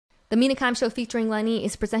The Mina Kimes Show featuring Lenny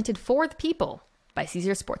is presented for the people by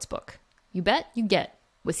Caesar Sportsbook. You bet, you get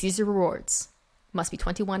with Caesar Rewards. Must be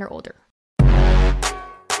 21 or older.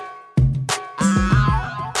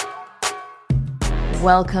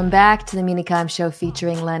 Welcome back to the Mina Kimes Show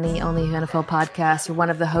featuring Lenny, only NFL podcast where one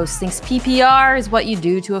of the hosts thinks PPR is what you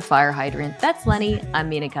do to a fire hydrant. That's Lenny. I'm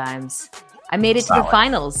Mina Kimes. I made it to the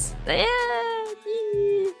finals.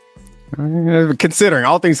 Considering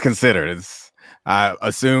all things considered, I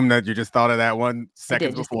assume that you just thought of that 1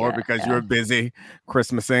 second before because you were busy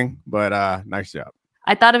Christmasing, but nice job.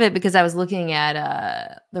 I thought of it because I was looking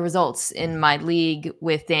at the results in my league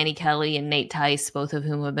with Danny Kelly and Nate Tice, both of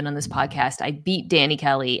whom have been on this podcast. I beat Danny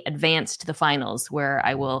Kelly, advanced to the finals where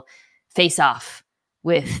I will face off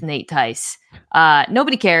with Nate Tice.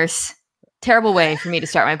 Nobody cares. Terrible way for me to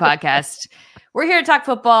start my podcast. We're here to talk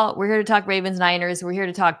football. We're here to talk Ravens, Niners. We're here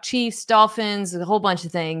to talk Chiefs, Dolphins, a whole bunch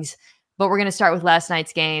of things. But we're going to start with last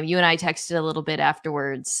night's game. You and I texted a little bit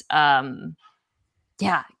afterwards. I'll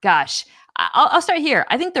start here.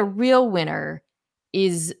 I think the real winner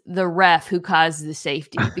is the ref who caused the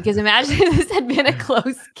safety. Because imagine this had been a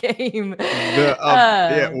close game.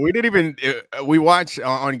 We didn't even. We watched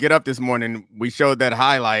on Get Up this morning. We showed the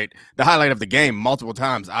highlight of the game multiple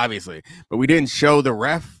times, obviously, but we didn't show the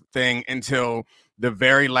ref thing until the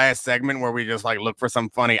very last segment where we just look for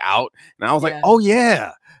some funny out. And I was like, oh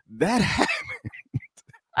yeah. That happened.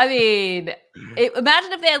 I mean,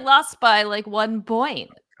 imagine if they had lost by 1 point.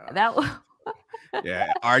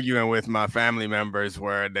 Arguing with my family members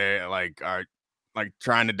where they are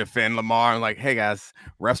trying to defend Lamar. I'm like, hey guys,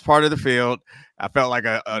 ref's part of the field. I felt like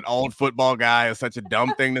an old football guy. It's such a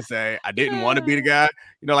dumb thing to say. I didn't want to be the guy.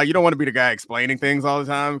 You don't want to be the guy explaining things all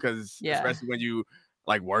the time because especially when you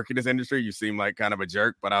work in this industry, you seem like kind of a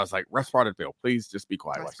jerk. But I was like, ref's part of the field. Please just be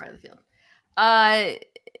quiet. Ref's part of the field.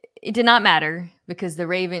 It did not matter because the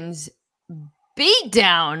Ravens beat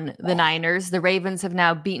down the Niners. The Ravens have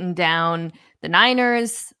now beaten down the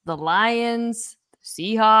Niners, the Lions,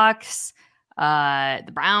 the Seahawks,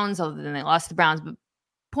 the Browns, other than they lost the Browns. But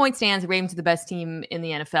point stands, the Ravens are the best team in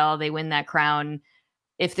the NFL. They win that crown.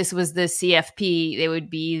 If this was the CFP, they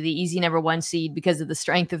would be the easy number 1 seed because of the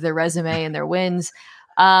strength of their resume and their wins.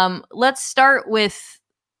 Let's start with,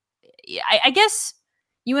 I guess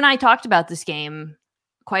you and I talked about this game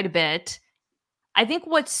quite a bit. I think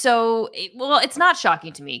it's not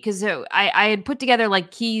shocking to me because I had put together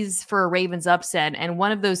keys for a Ravens upset, and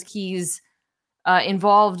one of those keys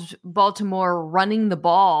involved Baltimore running the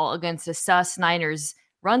ball against a sus Niners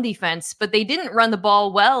run defense, but they didn't run the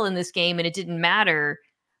ball well in this game, and it didn't matter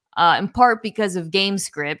in part because of game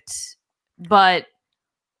script, but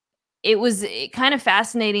it was kind of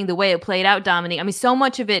fascinating the way it played out, Dominique. I mean, so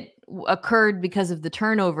much of it occurred because of the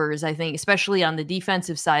turnovers, I think, especially on the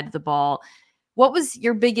defensive side of the ball. What was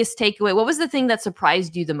your biggest takeaway? What was the thing that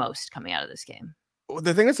surprised you the most coming out of this game? Well,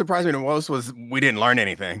 the thing that surprised me the most was we didn't learn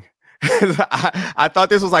anything. I thought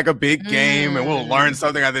this was a big game and we'll learn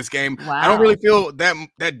something out of this game. Wow. I don't really feel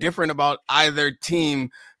that different about either team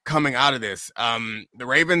coming out of this. The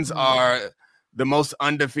Ravens are the most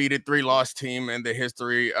undefeated 3-loss team in the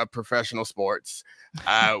history of professional sports.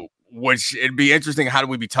 Which it'd be interesting. How do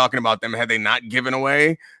we be talking about them had they not given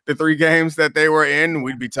away the 3 games that they were in?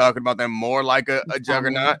 We'd be talking about them more like a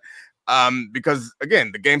juggernaut. Because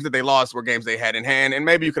again, the games that they lost were games they had in hand. And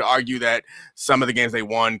maybe you could argue that some of the games they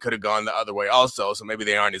won could have gone the other way also. So maybe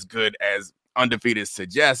they aren't as good as undefeated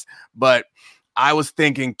suggests. But I was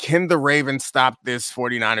thinking, can the Ravens stop this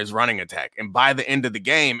 49ers running attack? And by the end of the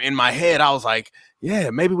game, in my head, I was like,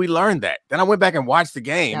 yeah, maybe we learned that. Then I went back and watched the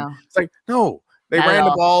game. Yeah. It's like, no. They ran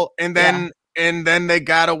the ball and then they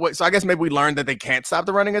got away. So I guess maybe we learned that they can't stop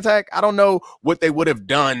the running attack. I don't know what they would have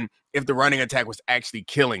done if the running attack was actually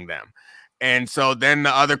killing them. And so then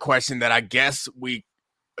the other question that I guess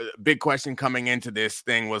big question coming into this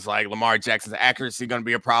thing was Lamar Jackson's accuracy going to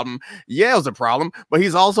be a problem? Yeah, it was a problem, but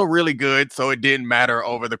he's also really good. So it didn't matter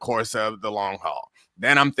over the course of the long haul.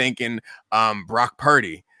 Then I'm thinking Brock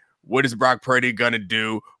Purdy. What is Brock Purdy going to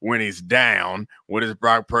do when he's down? What is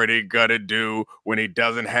Brock Purdy going to do when he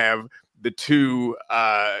doesn't have the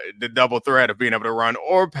double threat of being able to run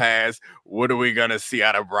or pass? What are we going to see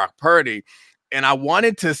out of Brock Purdy? And I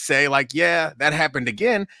wanted to say, yeah, that happened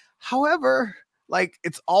again. However,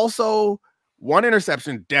 it's also 1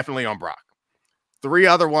 interception definitely on Brock. 3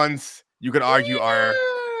 other ones you could argue are...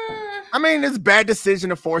 I mean, it's a bad decision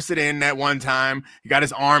to force it in that one time. He got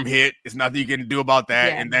his arm hit. There's nothing you can do about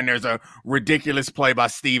that. Yeah. And then there's a ridiculous play by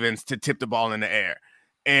Stevens to tip the ball in the air.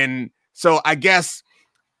 And so I guess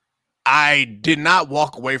I did not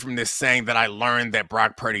walk away from this saying that I learned that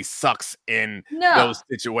Brock Purdy sucks in those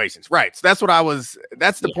situations. Right. So that's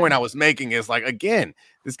the point I was making is like, again,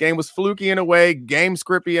 this game was fluky in a way, game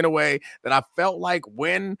scripty in a way that I felt like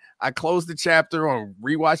when I closed the chapter or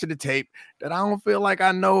rewatching the tape that I don't feel like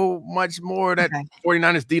I know much more that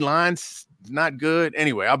 49ers D-line's not good.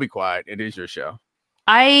 Anyway, I'll be quiet. It is your show.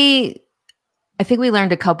 I think we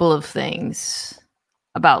learned a couple of things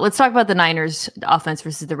let's talk about the Niners offense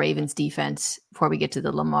versus the Ravens defense before we get to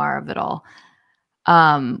the Lamar of it all.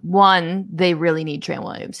 One, they really need Trent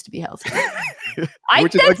Williams to be healthy. No.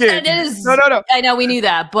 I know we knew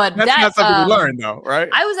that, but that's not something we learned though, right?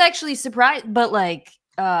 I was actually surprised, but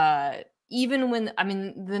even when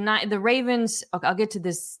the Ravens, okay, I'll get to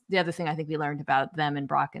this. The other thing I think we learned about them and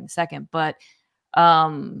Brock in a second, but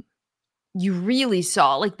you really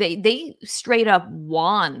saw like they straight up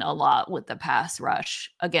won a lot with the pass rush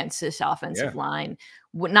against this offensive line,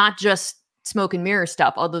 not just smoke and mirror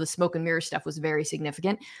stuff, although the smoke and mirror stuff was very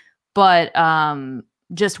significant, but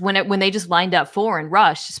just when they just lined up four and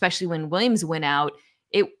rushed, especially when Williams went out,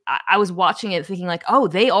 I was watching it thinking like, oh,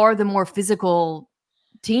 they are the more physical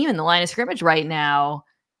team in the line of scrimmage right now.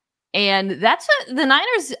 And the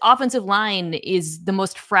Niners offensive line is the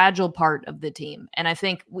most fragile part of the team. And I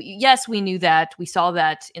think, we knew that. We saw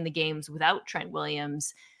that in the games without Trent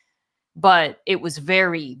Williams, but it was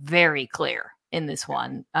very, very clear in this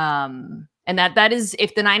one. And that is,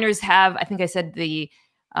 if the Niners have, I think I said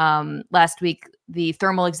last week, the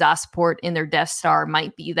thermal exhaust port in their Death Star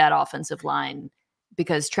might be that offensive line,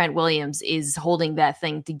 because Trent Williams is holding that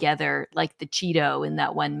thing together like the Cheeto in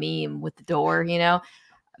that one meme with the door,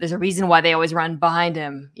 There's a reason why they always run behind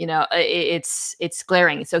him. It's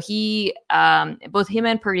glaring. So both him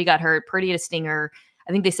and Purdy got hurt. Purdy had a stinger.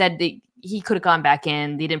 I think they said that he could have gone back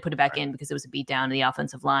in. They didn't put it back in because it was a beat down in the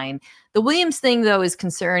offensive line. The Williams thing, though, is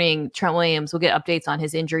concerning. Trent Williams, we'll get updates on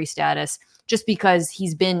his injury status just because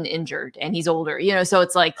he's been injured and he's older. So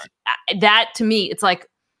it's like that to me, it's like,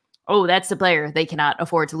 oh, that's the player they cannot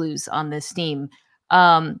afford to lose on this team.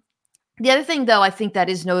 The other thing, though, I think that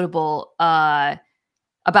is notable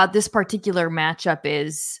about this particular matchup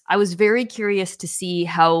is I was very curious to see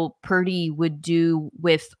how Purdy would do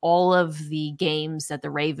with all of the games that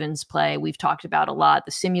the Ravens play. We've talked about a lot,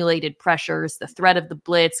 the simulated pressures, the threat of the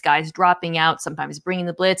blitz, guys dropping out, sometimes bringing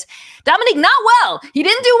the blitz. Dominique, not well. He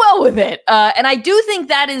didn't do well with it. And I do think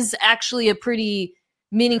that is actually a pretty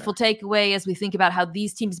meaningful takeaway as we think about how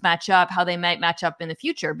these teams match up, how they might match up in the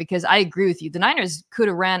future, because I agree with you. The Niners could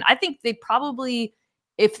have ran. I think they probably,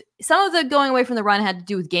 if some of the going away from the run had to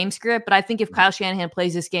do with game script, but I think if Kyle Shanahan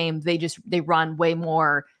plays this game, they run way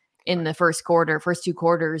more in the first two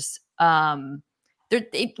quarters.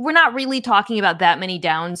 We're not really talking about that many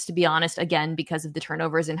downs, to be honest, again, because of the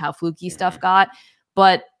turnovers and how fluky stuff got,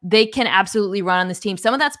 but they can absolutely run on this team.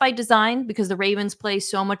 Some of that's by design because the Ravens play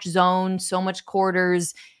so much zone, so much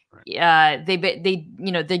quarters.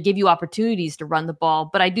 They give you opportunities to run the ball,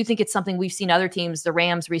 but I do think it's something we've seen other teams, the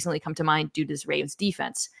Rams recently come to mind due to this Ravens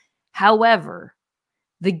defense. However,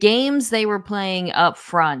 the games they were playing up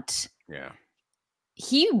front,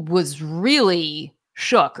 he was really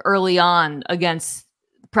shook early on against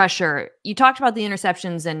pressure. You talked about the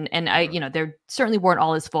interceptions and they certainly weren't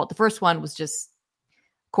all his fault. The first one was just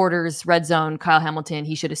quarters, red zone, Kyle Hamilton.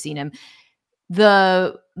 He should have seen him.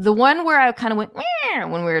 The one where I kind of went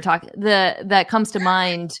when we were talking, that comes to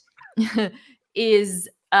mind is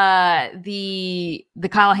the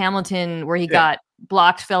Kyle Hamilton where he got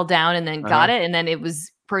blocked, fell down, and then got it, and then it was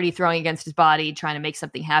Purdy throwing against his body, trying to make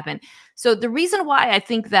something happen. So the reason why I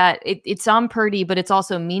think that it's on Purdy, but it's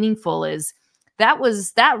also meaningful is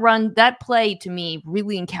that play to me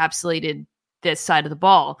really encapsulated this side of the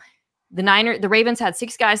ball. The Ravens had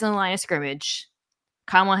 6 guys on the line of scrimmage.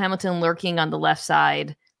 Kyle Hamilton lurking on the left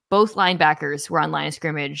side. Both linebackers were on line of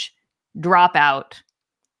scrimmage. Drop out.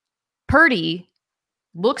 Purdy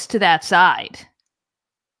looks to that side.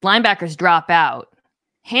 Linebackers drop out.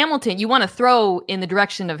 Hamilton, you want to throw in the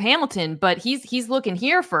direction of Hamilton, but he's looking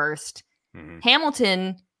here first. Mm-hmm.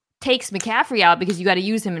 Hamilton takes McCaffrey out because you got to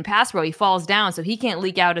use him in pass pro. He falls down, so he can't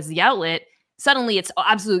leak out as the outlet. Suddenly it's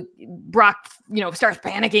absolute Brock, starts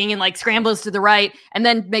panicking and like scrambles to the right and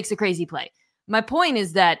then makes a crazy play. My point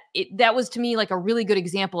is that that was to me like a really good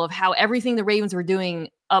example of how everything the Ravens were doing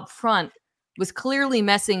up front was clearly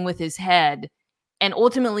messing with his head and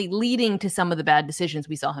ultimately leading to some of the bad decisions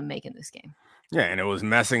we saw him make in this game. Yeah, and it was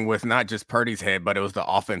messing with not just Purdy's head, but it was the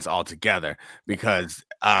offense altogether because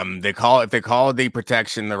if they call the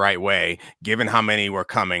protection the right way, given how many were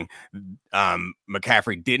coming,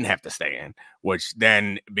 McCaffrey didn't have to stay in, which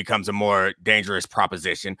then becomes a more dangerous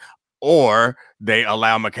proposition. or they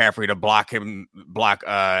allow McCaffrey to block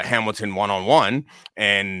Hamilton one-on-one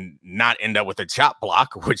and not end up with a chop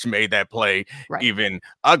block, which made that play even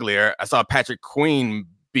uglier. I saw Patrick Queen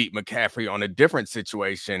beat McCaffrey on a different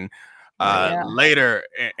situation later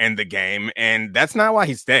in the game, and that's not why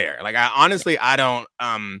he's there. Like,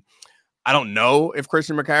 I don't know if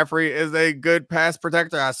Christian McCaffrey is a good pass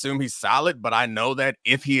protector. I assume he's solid, but I know that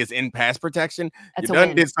if he is in pass protection, you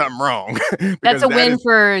done did something wrong. That's a win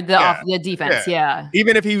for the defense. Yeah.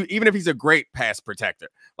 Even if he's a great pass protector,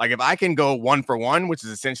 like if I can go 1-for-1, which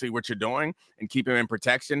is essentially what you're doing, and keep him in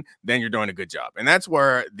protection, then you're doing a good job. And that's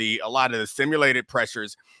where a lot of the simulated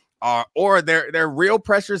pressures are, or they're real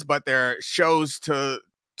pressures, but they're shows to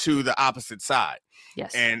the opposite side.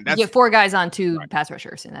 Yes. And you get 4 guys on 2 pass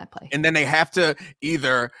rushers in that play. And then they have to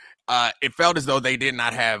either it felt as though they did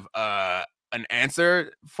not have an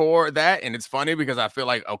answer for that. And it's funny because I feel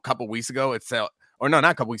like a couple weeks ago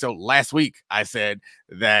last week I said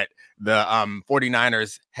that the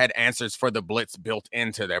 49ers had answers for the blitz built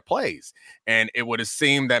into their plays. And it would have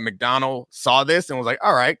seemed that McDonald saw this and was like,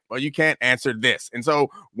 all right, well, you can't answer this. And so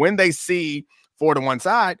when they see 4 to one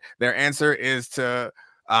side, their answer is to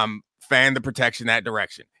fan the protection that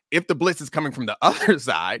direction. If the blitz is coming from the other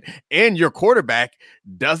side and your quarterback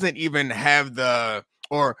doesn't even have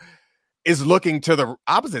or is looking to the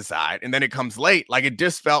opposite side, and then it comes late, like it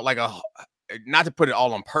just felt like not to put it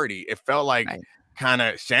all on Purdy, it felt like kind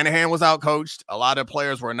of Shanahan was outcoached. A lot of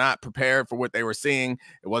players were not prepared for what they were seeing.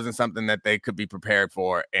 It wasn't something that they could be prepared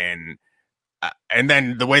for. And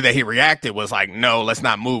then the way that he reacted was like, no, let's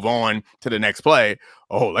not move on to the next play.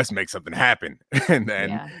 Oh, let's make something happen. And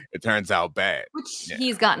then it turns out bad. Which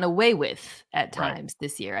he's gotten away with at times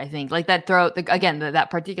this year, I think. Like that throw, that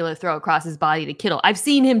particular throw across his body to Kittle. I've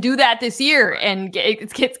seen him do that this year and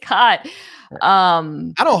it gets caught.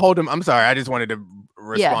 I don't hold him. I'm sorry. I just wanted to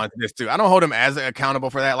respond to this too. I don't hold him as accountable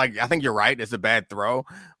for that. Like, I think you're right. It's a bad throw,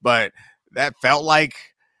 but that felt like,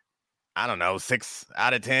 I don't know, 6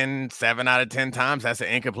 out of 10, 7 out of 10 times that's an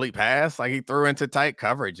incomplete pass. Like, he threw into tight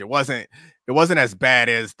coverage. It wasn't as bad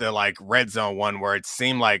as the like red zone one where it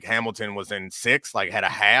seemed like Hamilton was in 6, like had a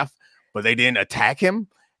half, but they didn't attack him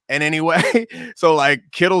in any way. So like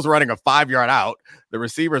Kittle's running a 5-yard out, the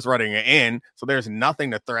receiver's running it in, so there's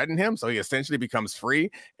nothing to threaten him. So he essentially becomes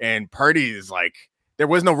free. And Purdy is like, there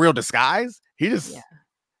was no real disguise. He just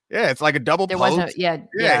it's like a double post.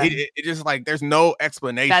 It just like there's no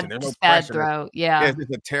explanation. There's no bad throw. It's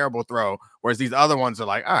just a terrible throw. Whereas these other ones are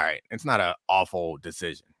like, all right, it's not an awful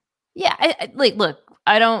decision. Yeah,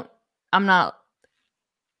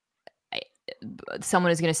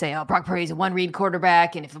 someone is going to say, oh, Brock Purdy's a one-read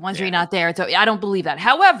quarterback, and if the one's read not there, so I don't believe that.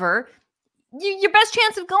 However, your best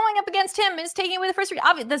chance of going up against him is taking away the first read.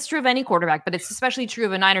 Obviously, that's true of any quarterback, but it's especially true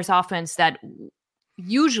of a Niners offense that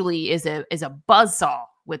usually is a buzzsaw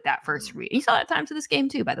with that first read. You saw that at times of this game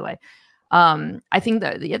too, by the way. I think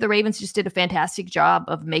the Ravens just did a fantastic job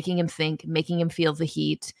of making him think, making him feel the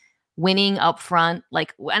heat, winning up front.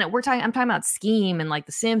 Like, and I'm talking about scheme and like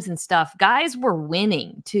the Sims and stuff. Guys were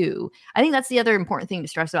winning too. I think that's the other important thing to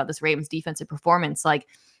stress about this Ravens defensive performance. Like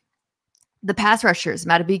the pass rushers,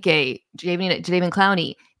 Madubuike, Jadeveon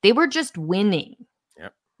Clowney, they were just winning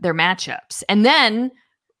their matchups. And then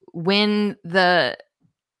when the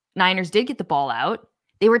Niners did get the ball out,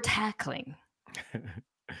 they were tackling.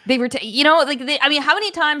 They were, how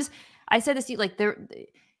many times I said this to you, like there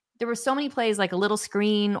were so many plays, like a little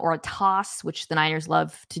screen or a toss, which the Niners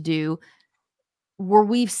love to do, where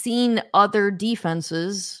we've seen other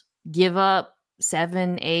defenses give up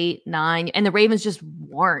 7, 8, 9, and the Ravens just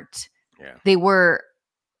weren't. Yeah. They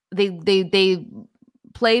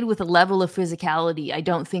played with a level of physicality I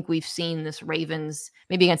don't think we've seen this Ravens,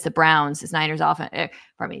 maybe against the Browns, this Niners offense.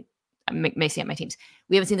 I may see at my teams.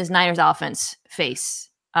 We haven't seen this Niners offense face.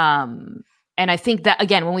 And I think that,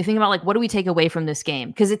 again, when we think about like, what do we take away from this game?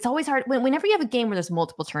 Because it's always hard whenever you have a game where there's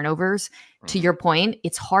multiple turnovers, to your point,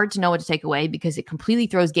 it's hard to know what to take away because it completely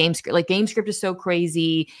throws game script. Like game script is so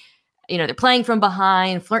crazy. They're playing from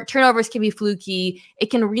behind. Turnovers can be fluky.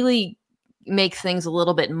 It can really make things a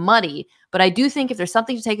little bit muddy. But I do think if there's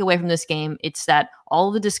something to take away from this game, it's that all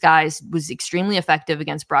of the disguise was extremely effective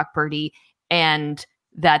against Brock Purdy, and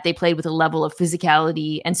that they played with a level of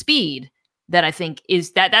physicality and speed that I think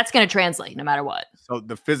is that's going to translate no matter what. So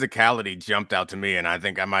the physicality jumped out to me, and I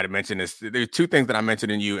think I might have mentioned this. There's 2 things that I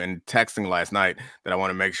mentioned in you and texting last night that I want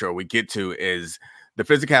to make sure we get to is the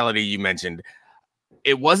physicality you mentioned.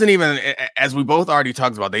 It wasn't even, as we both already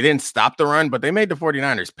talked about, they didn't stop the run, but they made the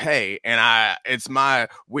 49ers pay. And it's my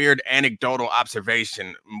weird anecdotal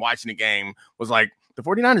observation watching the game was like the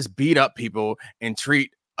 49ers beat up people and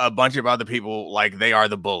treat a bunch of other people like they are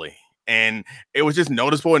the bully. And it was just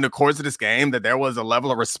noticeable in the course of this game that there was a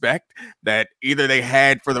level of respect that either they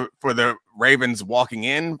had for the Ravens walking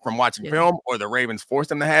in from watching film, or the Ravens forced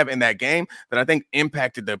them to have in that game, that I think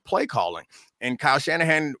impacted the play calling. And Kyle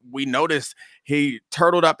Shanahan, we noticed he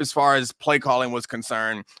turtled up as far as play calling was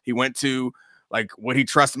concerned. He went to, like, what he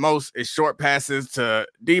trusts most is short passes to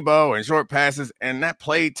Debo and short passes. And that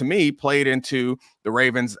played into the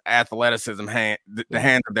Ravens' athleticism, the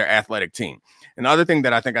hands of their athletic team. And the other thing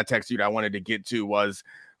that I think I texted you that I wanted to get to was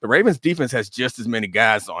the Ravens defense has just as many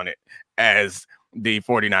guys on it as the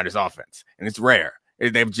 49ers offense. And it's rare.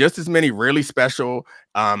 They have just as many really special,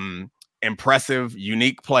 impressive,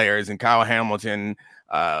 unique players. And Kyle Hamilton,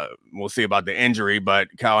 we'll see about the injury, but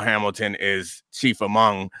Kyle Hamilton is chief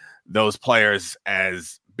among those players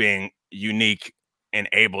as being unique and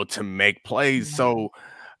able to make plays. So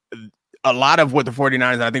a lot of what the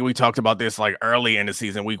 49ers, I think we talked about this like early in the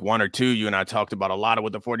season, week 1 or 2, you and I talked about a lot of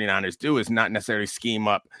what the 49ers do is not necessarily scheme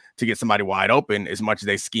up to get somebody wide open as much as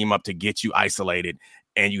they scheme up to get you isolated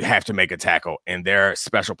and you have to make a tackle. And their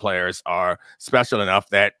special players are special enough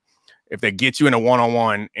that if they get you in a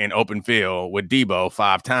one-on-one in open field with Debo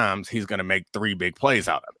 5 times, he's going to make 3 big plays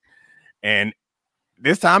out of it. And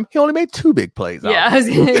this time, he only made 2 big plays.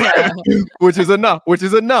 Which is enough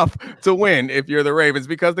to win if you're the Ravens,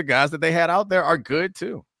 because the guys that they had out there are good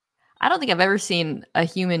too. I don't think I've ever seen a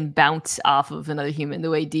human bounce off of another human the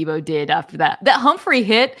way Debo did after that. That Humphrey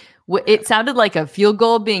hit, it sounded like a field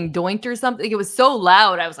goal being doinked or something. It was so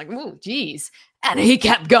loud. I was like, "Ooh, geez." And he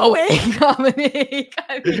kept going. Dominique.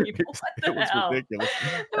 I mean, what the hell? Ridiculous.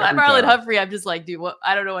 If I'm Marlon Humphrey, I'm just like, dude,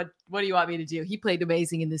 I don't know what do you want me to do? He played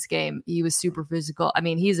amazing in this game. He was super physical. I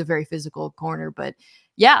mean, he's a very physical corner, but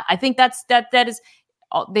yeah, I think that is,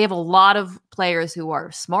 they have a lot of players who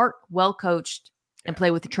are smart, well coached, and play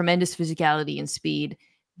with tremendous physicality and speed.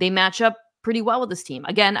 They match up pretty well with this team.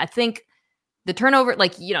 Again, I think the turnover,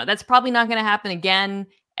 that's probably not going to happen again.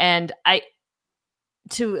 And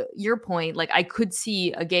to your point, I could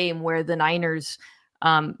see a game where the Niners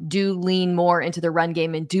do lean more into the run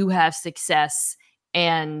game and do have success.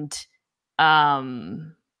 And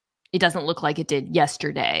it doesn't look like it did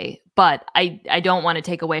yesterday. But I don't want to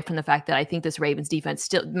take away from the fact that I think this Ravens defense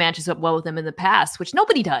still matches up well with them in the past, which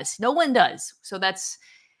nobody does. No one does. So that's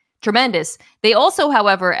tremendous. They also,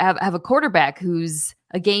 however, have a quarterback who's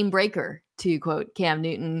a game breaker, to quote Cam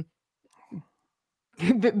Newton.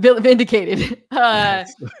 Vindicated. But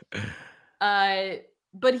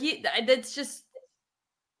that's just,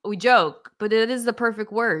 we joke, but it is the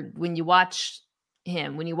perfect word when you watched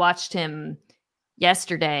him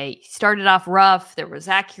yesterday. He started off rough. There was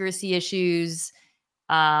accuracy issues.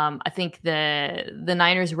 I think the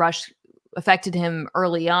Niners rush affected him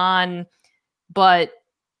early on, but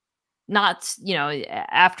not,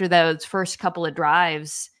 after those first couple of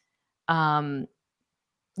drives,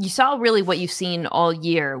 you saw really what you've seen all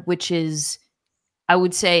year, which is, I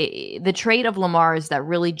would say, the trait of Lamar's that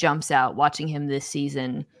really jumps out watching him this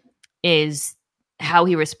season is how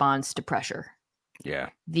he responds to pressure. Yeah.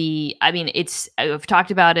 I've talked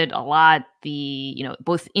about it a lot,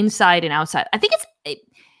 both inside and outside. I think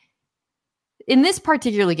in this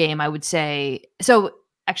particular game, I would say, so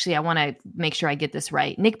actually, I want to make sure I get this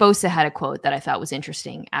right. Nick Bosa had a quote that I thought was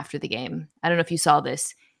interesting after the game. I don't know if you saw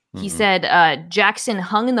this. He said, Jackson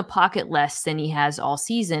hung in the pocket less than he has all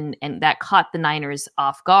season, and that caught the Niners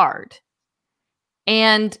off guard.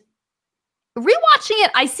 And rewatching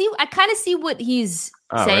it, I kind of see what he's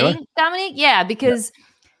saying, really? Dominique. Yeah, because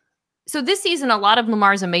so this season, a lot of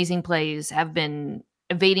Lamar's amazing plays have been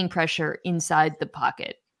evading pressure inside the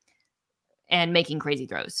pocket and making crazy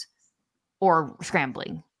throws or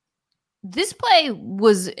scrambling. This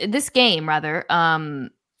game,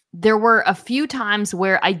 there were a few times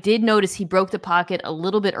where I did notice he broke the pocket a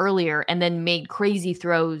little bit earlier and then made crazy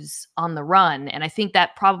throws on the run. And I think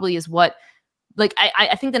that probably is what,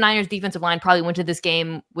 I think the Niners defensive line probably went to this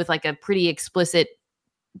game with a pretty explicit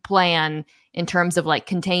plan in terms of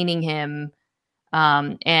containing him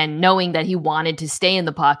and knowing that he wanted to stay in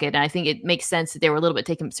the pocket. And I think it makes sense that they were a little bit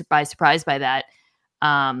taken by surprise by that.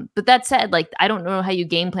 But that said, I don't know how you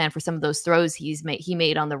game plan for some of those throws he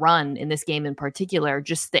made on the run in this game in particular.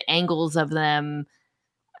 Just the angles of them,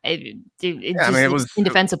 it was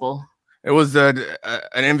indefensible. It was an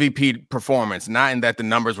MVP performance, not in that the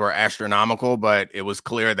numbers were astronomical, but it was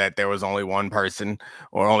clear that there was only one person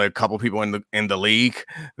or only a couple people in the league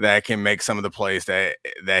that can make some of the plays that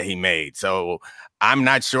he made. So I'm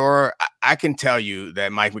not sure. I can tell you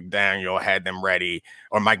that Mike McDaniel had them ready,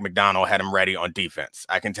 or Mike McDonald had them ready on defense.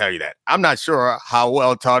 I can tell you that. I'm not sure how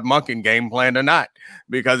well Todd Monken game planned or not,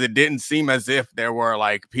 because it didn't seem as if there were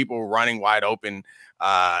people running wide open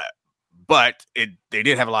but they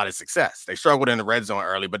did have a lot of success. They struggled in the red zone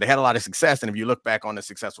early, but they had a lot of success. And if you look back on the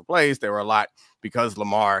successful plays, there were a lot because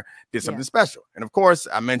Lamar did something special. And of course,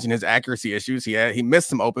 I mentioned his accuracy issues. He missed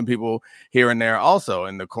some open people here and there also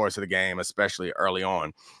in the course of the game, especially early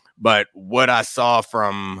on. But what I saw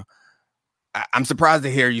from, I'm surprised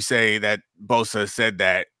to hear you say that Bosa said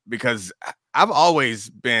that, because I've always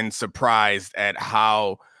been surprised at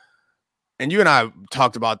how, and you and I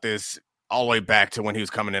talked about this all the way back to when he was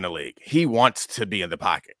coming in the league. He wants to be in the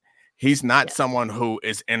pocket. He's not someone who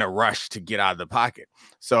is in a rush to get out of the pocket.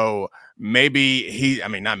 So maybe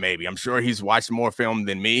I'm sure he's watched more film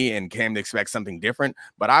than me and came to expect something different,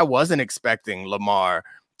 but I wasn't expecting Lamar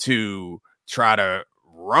to try to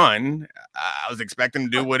run. I was expecting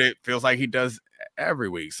him to do what it feels like he does every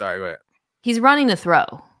week. Sorry, go ahead. He's running to throw.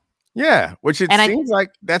 Yeah, which seems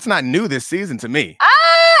like that's not new this season to me.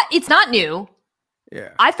 It's not new.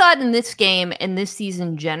 Yeah. I thought in this game and this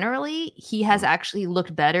season generally, he has actually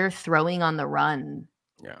looked better throwing on the run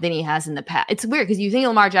than he has in the past. It's weird because you think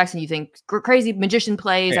of Lamar Jackson, you think crazy magician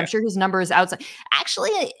plays. I'm sure his numbers outside.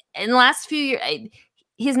 Actually, in the last few years,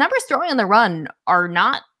 his numbers throwing on the run are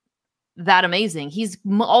not that amazing. He's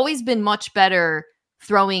always been much better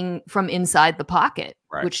throwing from inside the pocket,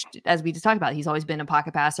 which, as we just talked about, he's always been a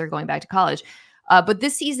pocket passer going back to college. But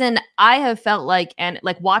this season, I have felt like, and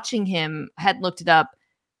like watching him, had looked it up,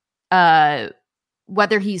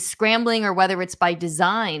 whether he's scrambling or whether it's by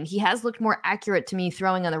design, he has looked more accurate to me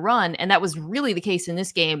throwing on the run. And that was really the case in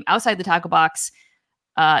this game. Outside the tackle box,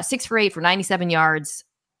 6 for 8 for 97 yards,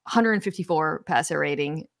 154 passer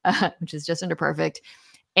rating, which is just under perfect.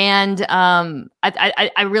 And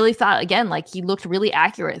I really thought, again, like he looked really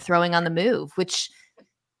accurate throwing on the move, which,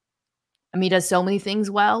 I mean, he does so many things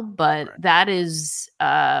well, but that is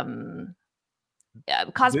caused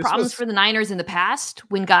problems for the Niners in the past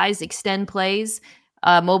when guys extend plays,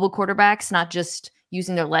 mobile quarterbacks, not just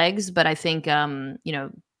using their legs, but I think,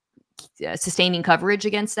 sustaining coverage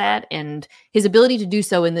against that. And his ability to do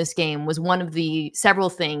so in this game was one of the several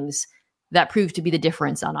things that proved to be the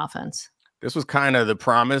difference on offense. This was kind of the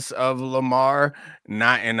promise of Lamar,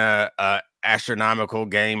 not in a astronomical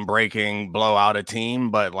game-breaking blowout a team,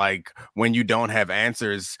 but like when you don't have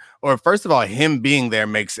answers, or first of all, him being there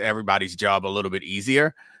makes everybody's job a little bit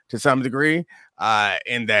easier to some degree,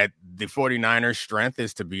 in that the 49ers' strength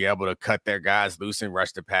is to be able to cut their guys loose and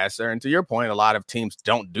rush the passer. And to your point, a lot of teams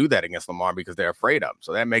don't do that against Lamar because they're afraid of him.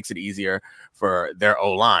 So that makes it easier for their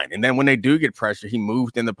O-line. And then when they do get pressure, he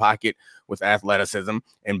moved in the pocket with athleticism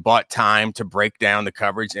and bought time to break down the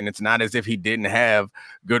coverage. And it's not as if he didn't have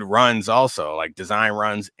good runs also, like design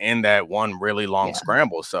runs in that one really long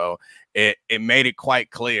scramble. So it made it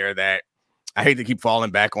quite clear that, I hate to keep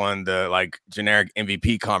falling back on the like generic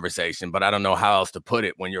MVP conversation, but I don't know how else to put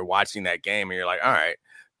it when you're watching that game and you're like, all right,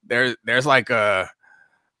 there's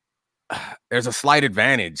a slight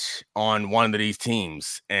advantage on one of these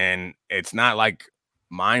teams. And it's not like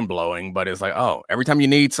mind blowing, but it's like, oh, every time you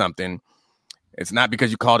need something, it's not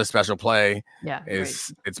because you called a special play. Yeah.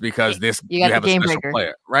 It's because you have a game special breaker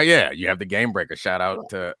player, right? Yeah. You have the game breaker. Shout out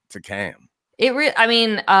to Cam.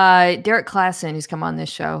 Derek Klassen, who's come on this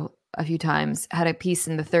show a few times, had a piece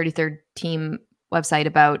in the 33rd Team website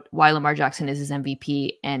about why Lamar Jackson is his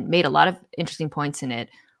MVP and made a lot of interesting points in it.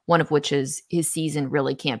 One of which is his season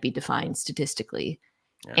really can't be defined statistically.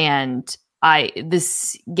 Yeah. And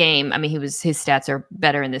this game, I mean, his stats are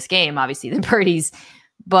better in this game, obviously, than Purdy's,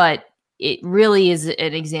 but it really is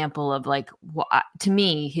an example of like, to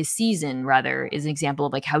me, his season rather is an example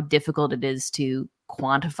of like how difficult it is to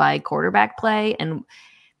quantify quarterback play. And,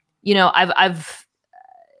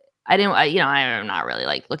 I'm not really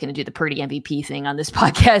like looking to do the Purdy MVP thing on this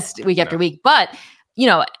podcast week after week, but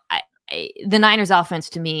the Niners offense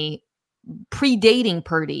to me, predating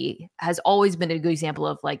Purdy, has always been a good example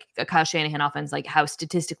of like a Kyle Shanahan offense, like how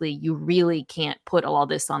statistically you really can't put all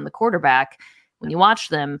this on the quarterback when you watch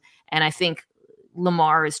them. And I think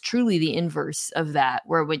Lamar is truly the inverse of that,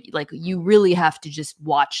 where you really have to just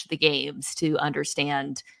watch the games to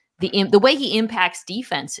understand the way he impacts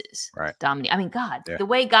defenses, right? Dominique. I mean, God, the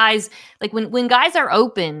way guys, like when guys are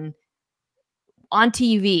open on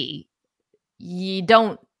TV, you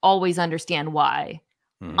don't always understand why.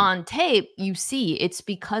 Mm-hmm. On tape, you see it's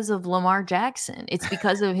because of Lamar Jackson. It's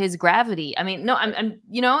because of his gravity. I mean, no,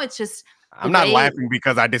 it's just. I'm not laughing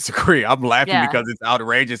because I disagree. I'm laughing because it's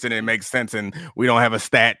outrageous and it makes sense. And we don't have a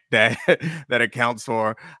stat that accounts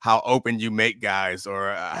for how open you make guys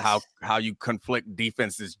or how you conflict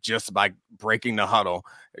defenses just by breaking the huddle.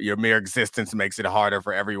 Your mere existence makes it harder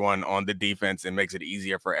for everyone on the defense and makes it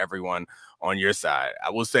easier for everyone on your side. I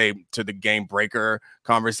will say, to the game breaker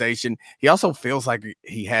conversation, he also feels like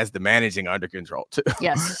he has the managing under control too.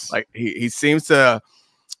 Yes. Like he seems to.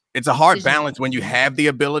 It's a hard balance when you have the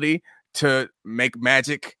ability to make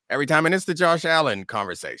magic every time. And it's the Josh Allen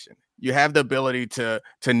conversation. You have the ability to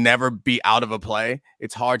never be out of a play.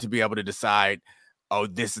 It's hard to be able to decide, oh,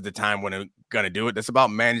 this is the time when I'm going to do it. That's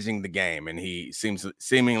about managing the game. And he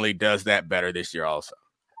seemingly does that better this year also.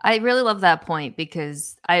 I really love that point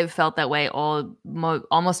because I've felt that way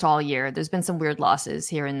almost all year. There's been some weird losses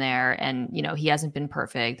here and there, and he hasn't been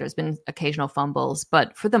perfect. There's been occasional fumbles,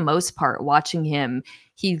 but for the most part, watching him,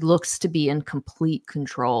 he looks to be in complete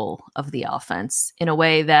control of the offense in a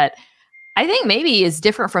way that I think maybe is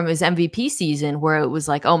different from his MVP season, where it was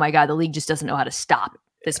like, oh my God, the league just doesn't know how to stop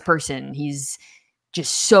this person. He's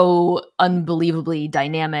just so unbelievably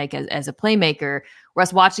dynamic as a playmaker.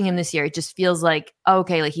 Whereas watching him this year, it just feels like,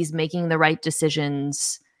 okay, like he's making the right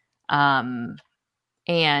decisions. And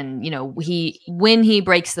when he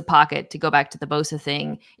breaks the pocket, to go back to the Bosa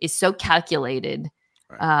thing, is so calculated.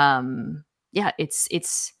 Right.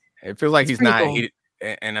 It feels like he's not. Cool.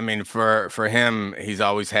 And I mean, for him, he's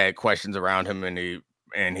always had questions around him,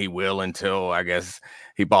 and he will until I guess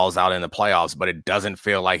he balls out in the playoffs. But it doesn't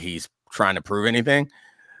feel like he's trying to prove anything.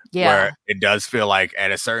 Yeah. Where it does feel like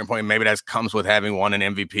at a certain point, maybe that comes with having won an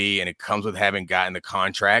MVP, and it comes with having gotten the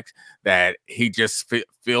contract, that he just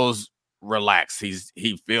feels relaxed.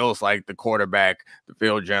 He feels like the quarterback, the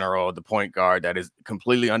field general, the point guard that is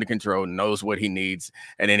completely under control, knows what he needs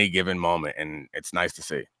at any given moment. And it's nice to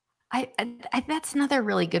see. I that's another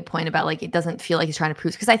really good point about, like, it doesn't feel like he's trying to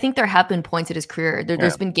prove, because I think there have been points in his career.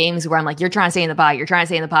 There's been games where I'm like, you're trying to stay in the pocket. You're trying to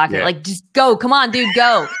stay in the pocket. Yeah. Like, just go. Come on, dude,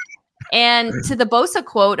 go. And to the Bosa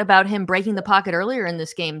quote about him breaking the pocket earlier in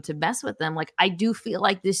this game to mess with them, like, I do feel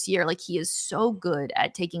like this year, like, he is so good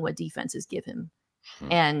at taking what defenses give him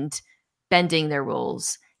and bending their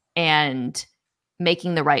rules and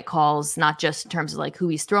making the right calls, not just in terms of like who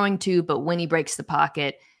he's throwing to, but when he breaks the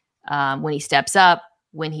pocket, when he steps up,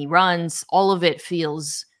 when he runs, all of it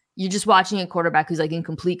feels, you're just watching a quarterback who's like in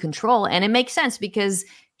complete control. And it makes sense because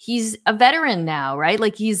he's a veteran now, right?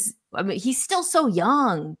 Like he's still so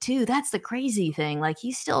young too. That's the crazy thing. Like,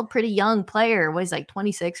 he's still a pretty young player. What, he's like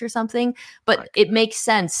 26 or something, but right. It makes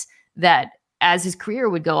sense that as his career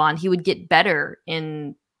would go on, he would get better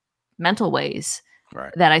in mental ways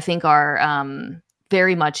that I think are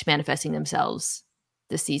very much manifesting themselves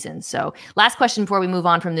this season. So last question before we move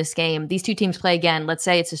on from this game. These two teams play again. Let's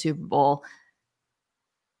say it's a Super Bowl.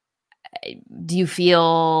 Do you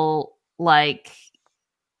feel like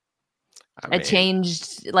it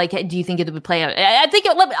changed? Like, do you think it would play out?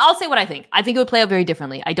 I'll say what I think. I think it would play out very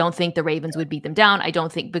differently. I don't think the Ravens would beat them down. I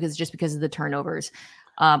don't think because of the turnovers.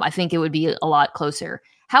 I think it would be a lot closer.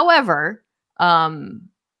 However,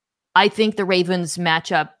 I think the Ravens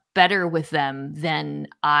match up better with them than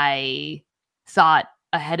I thought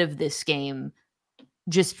ahead of this game,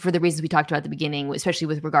 just for the reasons we talked about at the beginning, especially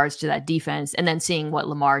with regards to that defense, and then seeing what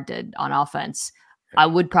Lamar did on offense. I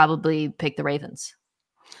would probably pick the Ravens.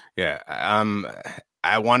 Yeah.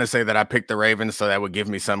 I want to say that I picked the Ravens, so that would give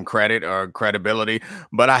me some credit or credibility,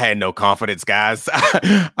 but I had no confidence, guys.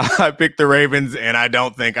 I picked the Ravens, and I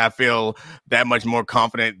don't think I feel that much more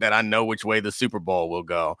confident that I know which way the Super Bowl will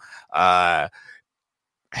go.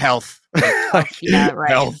 Health. Yeah, right.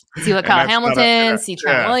 Health. See what Kyle Hamilton, see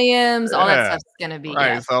Trent Williams, all that stuff's going to be.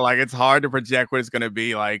 Right. Yeah. So, like, it's hard to project what it's going to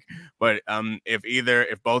be like, but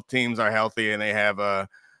if both teams are healthy and they have a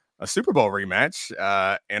Super Bowl rematch,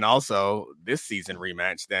 and also this season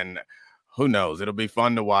rematch, then who knows? It'll be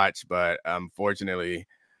fun to watch, but unfortunately,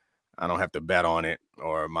 I don't have to bet on it,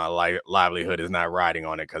 or my livelihood is not riding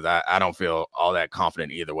on it, because I don't feel all that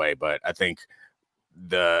confident either way. But I think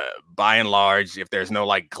by and large, if there's no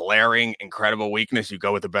like glaring, incredible weakness, you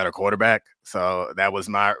go with the better quarterback. So that was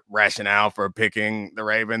my rationale for picking the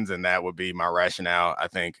Ravens, and that would be my rationale, I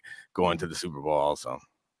think, going to the Super Bowl also.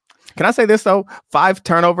 Can I say this, though? 5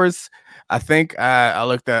 turnovers. I think I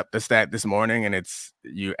looked up the stat this morning, and it's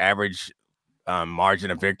you average margin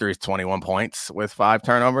of victory is 21 points with 5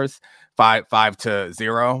 turnovers,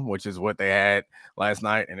 5-0, which is what they had last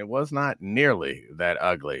night. And it was not nearly that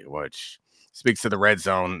ugly, which speaks to the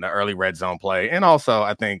early red zone play. And also,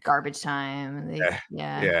 I think garbage time.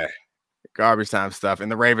 Yeah. Garbage time stuff.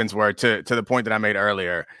 And the Ravens were, to the point that I made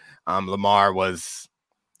earlier, Lamar was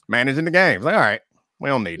managing the game. Like, all right, we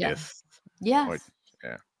don't need this. Yeah.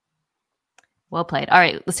 Well played. All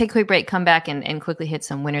right, let's take a quick break, come back and quickly hit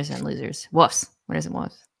some winners and losers. Woofs. Winners and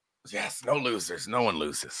woofs. Yes, no losers. No one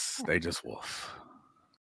loses. They just woof.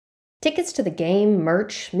 Tickets to the game,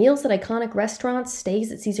 merch, meals at iconic restaurants,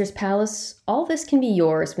 stays at Caesar's Palace, all this can be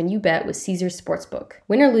yours when you bet with Caesar's Sportsbook.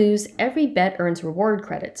 Win or lose, every bet earns reward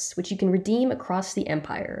credits, which you can redeem across the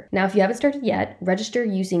empire. Now, if you haven't started yet, register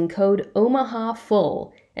using code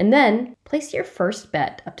OMAHAFULL, and then place your first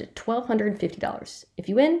bet up to $1,250. If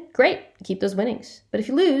you win, great, keep those winnings. But if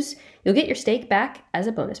you lose, you'll get your stake back as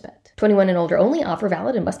a bonus bet. 21 and older only, offer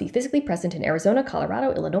valid and must be physically present in Arizona,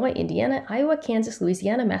 Colorado, Illinois, Indiana, Iowa, Kansas,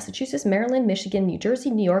 Louisiana, Massachusetts, Maryland, Michigan, New Jersey,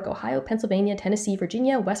 New York, Ohio, Pennsylvania, Tennessee,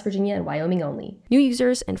 Virginia, West Virginia, and Wyoming only. New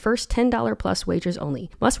users and first $10 plus wagers only.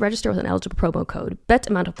 Must register with an eligible promo code. Bet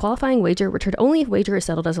amount of qualifying wager returned only if wager is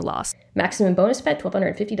settled as a loss. Maximum bonus bet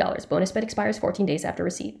 $1,250. Bonus bet expires 14 days after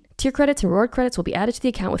receipt. Tier credits and reward credits will be added to the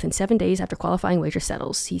account within 7 days after qualifying wager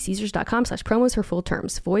settles. See Caesars.com/promos for full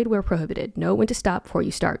terms. Void where prohibited. Know when to stop before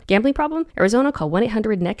you start. Gambling problem? Arizona, call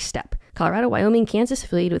 1-800-NEXT-STEP. Colorado, Wyoming, Kansas,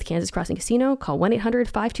 affiliated with Kansas Crossing Casino, call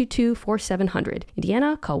 1-800-522-4700.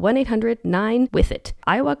 Indiana, call 1-800-9-WITH-IT.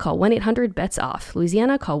 Iowa, call 1-800-BETS-OFF.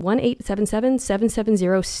 Louisiana, call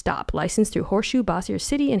 1-877-770-STOP. Licensed through Horseshoe, Bossier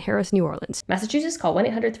City, and Harris, New Orleans. Massachusetts, call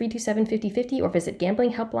 1-800-327-5050 or visit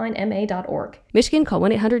gamblinghelplinema.org. Michigan, call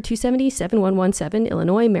 1-800-270-7117.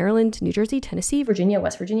 Illinois, Maryland, New Jersey, Tennessee, Virginia,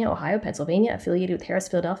 West Virginia, Ohio, Pennsylvania, affiliated with Harris,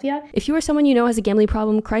 Philadelphia. If you or someone you know has a gambling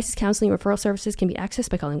problem, crisis counseling referral services can be accessed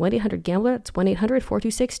by calling 1-800-GAMBLER. That's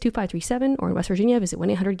 1-800-426-2537, or in West Virginia, visit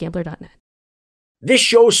 1-800-GAMBLER.net. This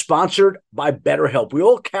show is sponsored by BetterHelp. We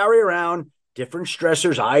all carry around different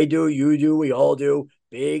stressors. I do, you do, we all do,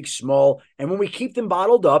 big, small. And when we keep them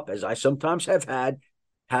bottled up, as I sometimes have had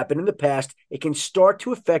happen in the past, it can start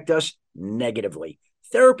to affect us negatively.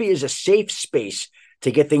 Therapy is a safe space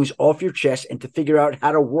to get things off your chest and to figure out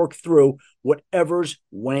how to work through whatever's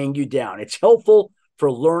weighing you down. It's helpful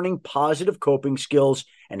for learning positive coping skills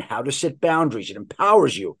and how to set boundaries. It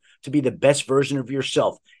empowers you to be the best version of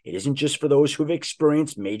yourself. It isn't just for those who have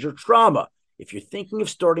experienced major trauma. If you're thinking of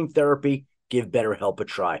starting therapy, give BetterHelp a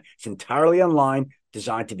try. It's entirely online,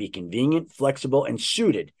 designed to be convenient, flexible, and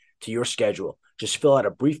suited to your schedule. Just fill out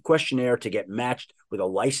a brief questionnaire to get matched with a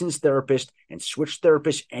licensed therapist and switch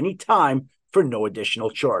therapists anytime for no additional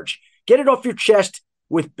charge. Get it off your chest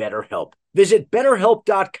with BetterHelp. Visit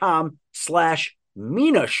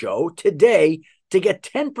BetterHelp.com/Mina Show today to get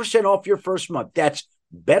 10% off your first month. That's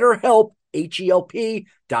BetterHelp,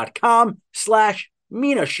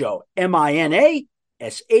 HELP.com/Mina Show,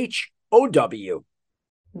 MINASHOW.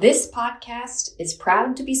 This podcast is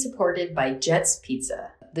proud to be supported by Jets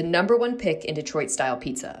Pizza, the #1 pick in Detroit-style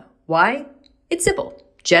pizza. Why? It's simple.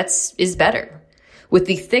 Jets is better. With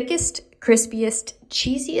the thickest, crispiest,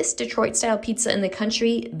 cheesiest Detroit-style pizza in the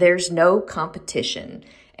country, there's no competition.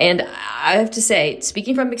 And I have to say,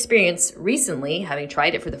 speaking from experience recently, having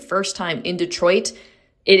tried it for the first time in Detroit,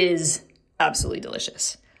 it is absolutely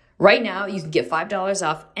delicious. Right now, you can get $5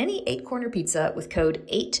 off any 8-corner pizza with code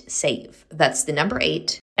 8SAVE. That's the number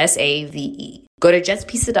 8, SAVE. Go to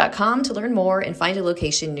jetspizza.com to learn more and find a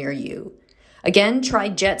location near you. Again, try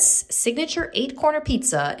Jet's signature 8-corner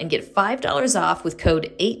pizza and get $5 off with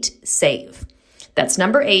code 8SAVE. That's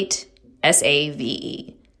number 8,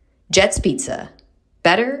 SAVE. Jet's Pizza.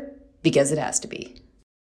 Better because it has to be.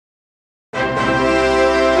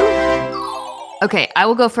 Okay, I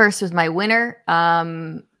will go first with my winner.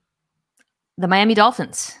 The Miami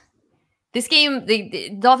Dolphins. This game, the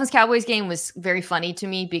Dolphins-Cowboys game was very funny to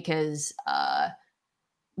me because I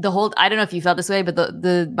don't know if you felt this way, but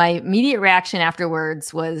my immediate reaction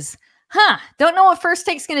afterwards was, don't know what First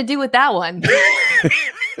Take's going to do with that one.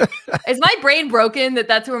 Is my brain broken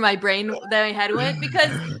that's where my head went? Because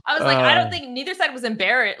I was like, I don't think neither side was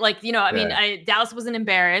embarrassed. Dallas wasn't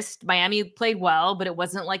embarrassed. Miami played well, but it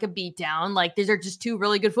wasn't like a beatdown. Like, these are just two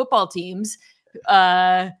really good football teams.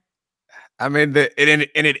 I mean,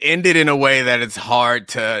 it ended in a way that it's hard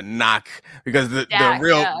to knock because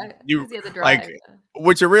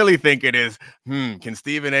what you're really thinking is, can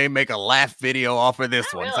Stephen A make a laugh video off of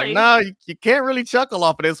this one? Really. It's like, no, you can't really chuckle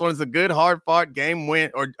off of this one. It's a good, hard-fought game win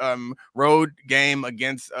or road game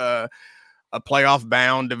against a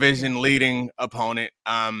playoff-bound, division-leading opponent.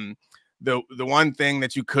 The one thing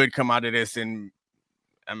that you could come out of this and,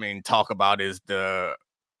 talk about is the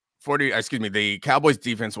Cowboys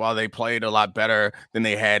defense. While they played a lot better than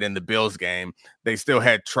they had in the Bills game, they still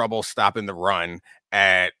had trouble stopping the run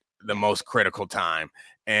at the most critical time.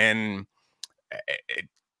 And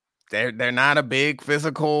they're not a big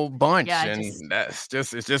physical bunch. It's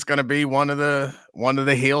just going to be one of the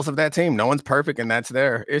heels of that team. No one's perfect, and that's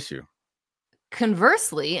their issue.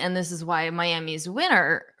 Conversely, and this is why Miami's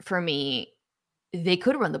winner for me, they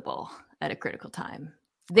could run the ball at a critical time.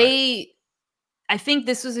 I think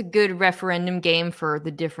this was a good referendum game for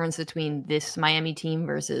the difference between this Miami team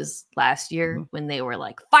versus last year when they were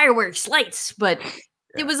like fireworks, lights, but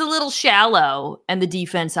it was a little shallow, and the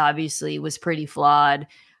defense obviously was pretty flawed.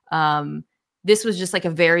 This was just like a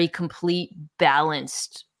very complete,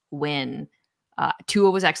 balanced win.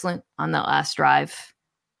 Tua was excellent on that last drive.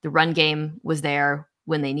 The run game was there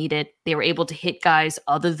when they needed. They were able to hit guys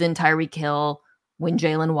other than Tyreek Hill when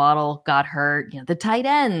Jalen Waddle got hurt. The tight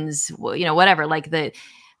ends, whatever. Like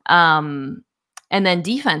and then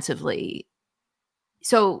defensively.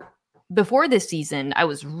 So before this season, I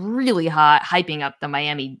was really hyping up the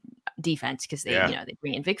Miami defense because they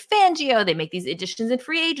bring in Vic Fangio, they make these additions in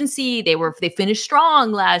free agency. They finished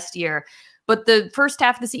strong last year, but the first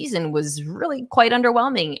half of the season was really quite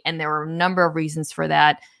underwhelming, and there were a number of reasons for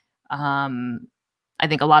that. I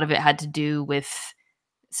think a lot of it had to do with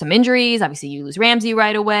some injuries. Obviously, you lose Ramsey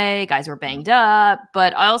right away. Guys were banged up.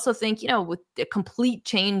 But I also think, with a complete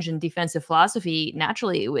change in defensive philosophy,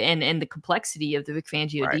 naturally, and the complexity of the Vic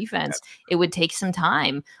Fangio defense, it would take some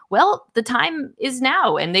time. Well, the time is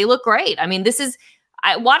now, and they look great. I mean,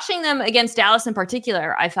 watching them against Dallas in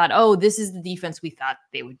particular, I thought, oh, this is the defense we thought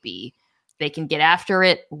they would be. They can get after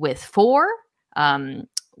it with 4.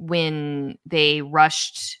 When they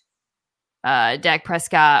rushed Dak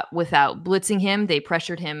Prescott without blitzing him, they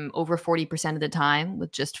pressured him over 40% of the time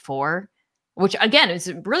with just 4, which again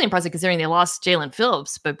is really impressive considering they lost Jalen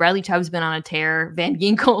Phillips. But Bradley Chubb's been on a tear. Van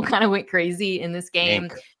Ginkel kind of went crazy in this game.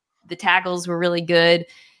 The tackles were really good.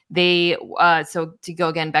 They so to go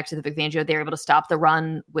again back to the Vic Fangio, they were able to stop the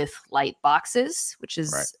run with light boxes, which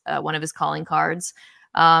is one of his calling cards.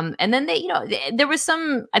 And then there was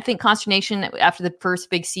some, I think, consternation after the first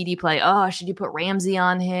big CD play. Oh, should you put Ramsey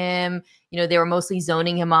on him? They were mostly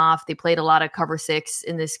zoning him off. They played a lot of cover 6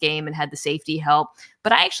 in this game and had the safety help.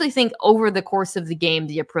 But I actually think over the course of the game,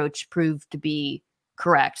 the approach proved to be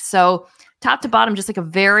correct. So top to bottom, just like a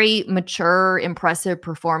very mature, impressive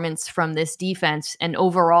performance from this defense, and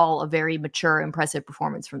overall a very mature, impressive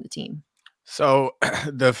performance from the team. So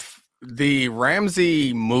the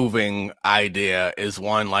Ramsey moving idea is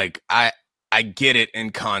one, like, I get it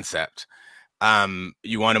in concept.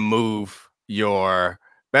 You want to move your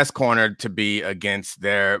best corner to be against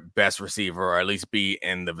their best receiver, or at least be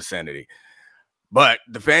in the vicinity. But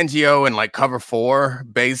the Fangio and like cover 4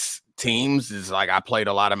 base teams is like, I played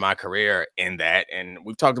a lot of my career in that. And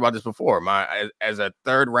we've talked about this before. As a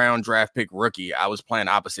 3rd round draft pick rookie, I was playing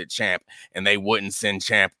opposite Champ, and they wouldn't send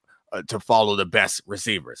Champ to follow the best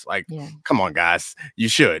receivers. Like, come on, guys, you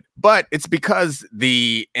should. But it's because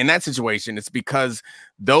in that situation, it's because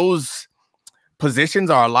those positions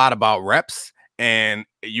are a lot about reps, and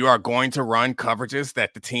you are going to run coverages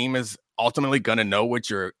that the team is ultimately going to know what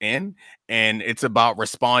you're in. And it's about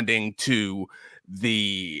responding to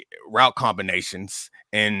the route combinations.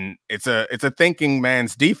 And it's a thinking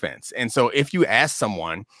man's defense. And so if you ask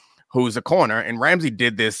someone who's a corner, and Ramsey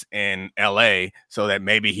did this in LA, so that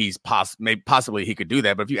maybe possibly he could do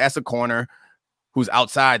that. But if you ask a corner who's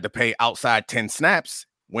outside to pay outside 10 snaps,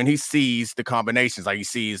 when he sees the combinations, like he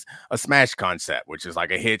sees a smash concept, which is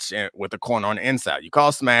like a hitch with a corner on the inside. You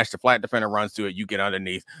call smash, the flat defender runs to it, you get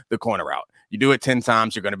underneath the corner route. You do it 10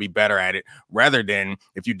 times, you're going to be better at it, rather than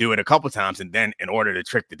if you do it a couple times, and then in order to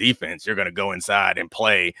trick the defense, you're going to go inside and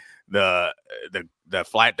play the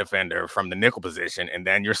flat defender from the nickel position, and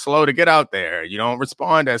then you're slow to get out there. You don't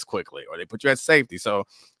respond as quickly, or they put you at safety. So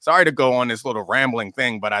sorry to go on this little rambling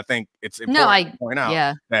thing, but I think it's important to point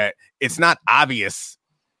out that it's not obvious.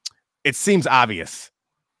 It seems obvious.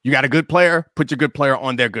 You got a good player, put your good player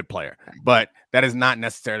on their good player. But that is not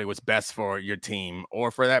necessarily what's best for your team or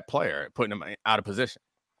for that player, putting them out of position.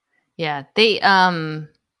 Yeah. They, I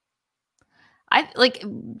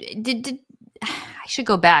should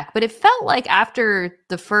go back, but it felt like after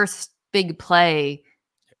the first big play,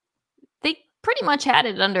 they pretty much had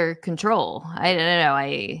it under control. I don't know.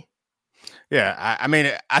 I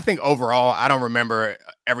mean, I think overall, I don't remember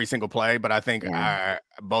every single play, but I think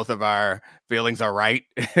both of our feelings are right.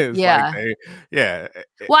 Well, I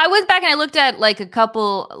went back and I looked at like a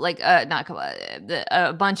couple,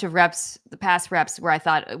 a bunch of reps, the pass reps where I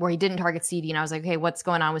thought where he didn't target CD, and I was like, hey, what's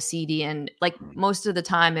going on with CD? And like most of the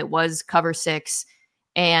time, it was cover 6,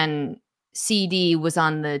 and CD was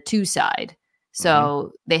on the 2 side,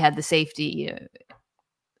 so they had the safety.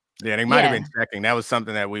 Yeah, they might have been checking. That was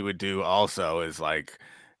something that we would do also, is like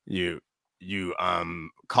you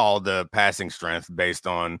call the passing strength based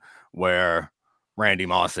on where Randy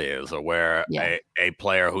Moss is, or where a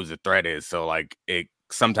player who's a threat is. So like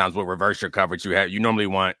sometimes we'll reverse your coverage. You normally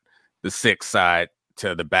want the 6 side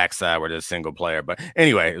to the backside where there's a single player. But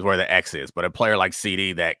anyway, is where the X is. But a player like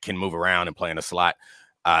CD that can move around and play in a slot,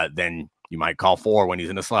 then you might call 4 when he's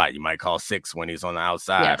in the slot. You might call 6 when he's on the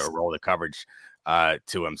outside, or roll the coverage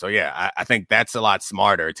to him. So, yeah, I think that's a lot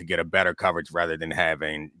smarter to get a better coverage rather than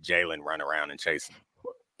having Jalen run around and chase him.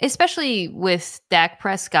 Especially with Dak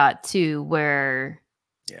Prescott, too, where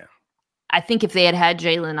I think if they had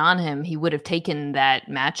Jalen on him, he would have taken that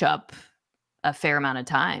matchup a fair amount of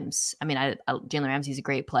times. I mean, Jalen Ramsey's a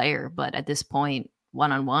great player, but at this point,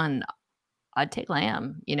 one-on-one, I'd take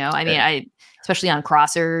Lamb. You know, I mean, especially on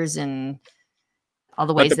crossers and all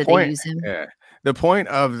the ways that they use him. Yeah. The point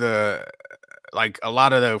of like a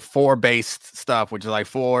lot of the 4-based stuff, which is like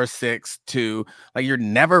 4, 6, 2, like you're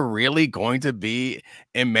never really going to be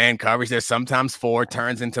in man coverage. There's sometimes 4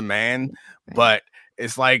 turns into man, but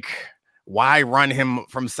it's like, why run him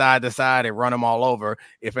from side to side and run him all over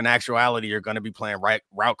if in actuality you're going to be playing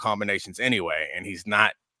route combinations anyway, and he's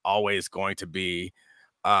not always going to be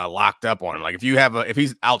locked up on him. Like if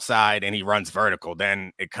he's outside and he runs vertical,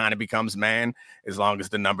 then it kind of becomes man as long as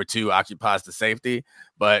the number 2 occupies the safety.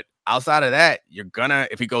 But outside of that,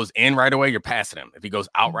 if he goes in right away, you're passing him. If he goes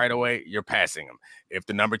out right away, you're passing him. If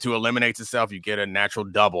the number 2 eliminates itself, you get a natural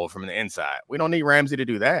double from the inside. We don't need Ramsey to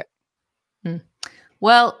do that.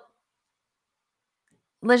 Well,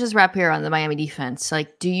 let's just wrap here on the Miami defense.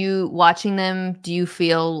 Like, watching them, do you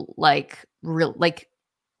feel like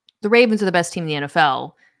the Ravens are the best team in the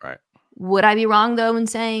NFL? Right. Would I be wrong, though, in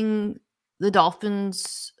saying the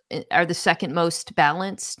Dolphins are the second most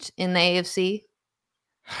balanced in the AFC?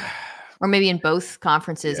 Or maybe in both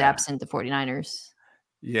conferences, absent the 49ers?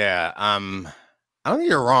 Yeah. I don't think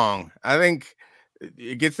you're wrong. I think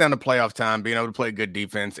it gets down to playoff time. Being able to play good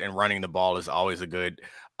defense and running the ball is always a good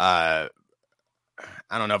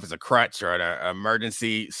I don't know if it's a crutch or an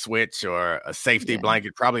emergency switch or a safety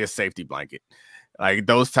blanket, probably a safety blanket. Like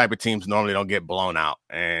those type of teams normally don't get blown out,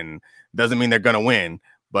 and doesn't mean they're going to win,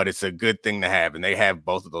 but it's a good thing to have. And they have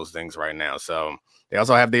both of those things right now. So they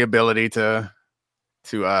also have the ability to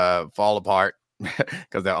fall apart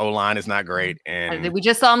because the O-line is not great. And we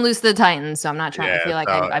just saw them lose to the Titans. So I'm not trying to feel like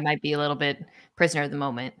I might be a little bit prisoner of the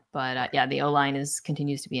moment, but the O-line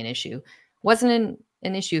continues to be an issue. Wasn't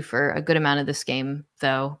an issue for a good amount of this game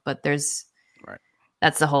though, but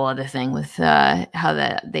that's the whole other thing with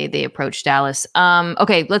how they approach Dallas.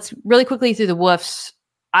 Okay, let's really quickly through the woofs.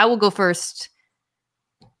 I will go first.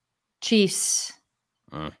 Chiefs.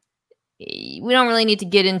 We don't really need to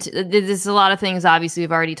get into there's a lot of things obviously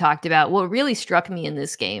we've already talked about. What really struck me in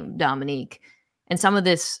this game, Dominique, and some of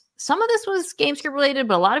this was game script related,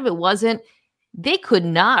 but a lot of it wasn't. They could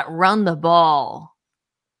not run the ball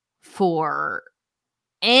for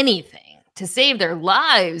anything to save their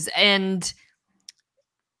lives. And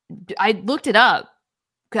I looked it up.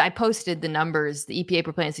 I posted the numbers. The EPA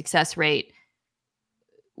per play and success rate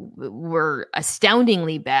were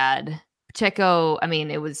astoundingly bad. Pacheco, I mean,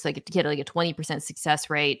 it was like he had like a 20% success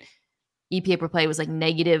rate. EPA per play was like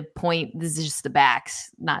negative point. This is just the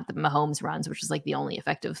backs, not the Mahomes runs, which is like the only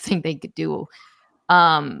effective thing they could do.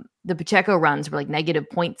 The Pacheco runs were like negative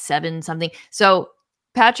 0.7 something. So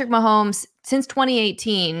Patrick Mahomes, since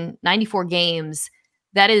 2018, 94 games,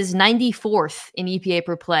 that is 94th in EPA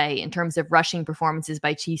per play in terms of rushing performances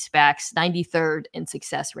by Chiefs backs, 93rd in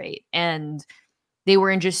success rate. And they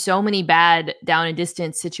were in just so many bad down and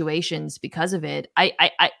distance situations because of it.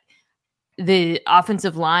 The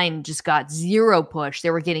offensive line just got zero push.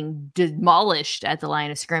 They were getting demolished at the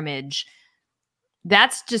line of scrimmage.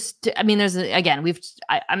 That's just, I mean,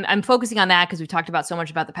 I'm focusing on that because we've talked about so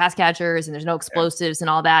much about the pass catchers and there's no explosives and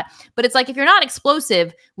all that. But it's like, if you're not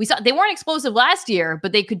explosive, they weren't explosive last year,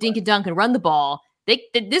 but they could dink and dunk and run the ball.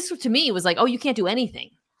 This to me was like, oh, you can't do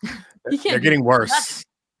anything. They're getting worse. Nothing.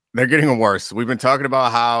 They're getting worse. We've been talking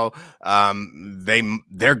about how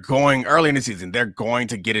they're going early in the season. They're going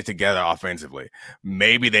to get it together offensively.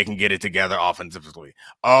 Maybe they can get it together offensively.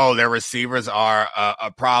 Oh, their receivers are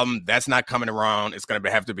a problem. That's not coming around. It's going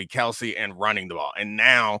to have to be Kelsey and running the ball. And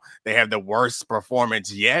now they have the worst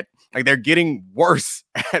performance yet. Like they're getting worse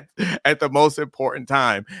at the most important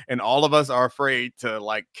time. And all of us are afraid to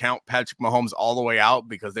like count Patrick Mahomes all the way out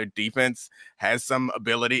because their defense has some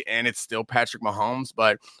ability and it's still Patrick Mahomes.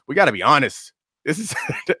 But we got to be honest. This is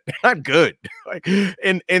they're not good. Like,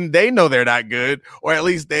 and they know they're not good, or at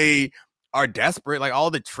least they are desperate. Like all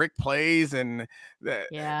the trick plays and that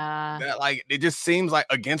like it just seems like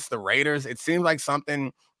against the Raiders, it seems like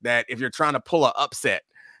something that if you're trying to pull an upset,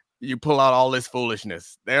 you pull out all this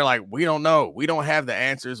foolishness. They're like, we don't know. We don't have the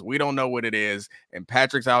answers. We don't know what it is. And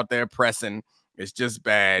Patrick's out there pressing. It's just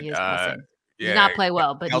bad. He did not play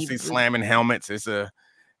well, but Kelsey slamming helmets. It's a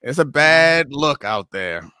It's a bad look out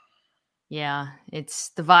there. Yeah, it's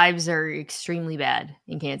the vibes are extremely bad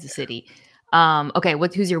in Kansas City. Okay,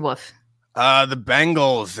 who's your wolf? The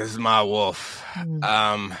Bengals is my wolf.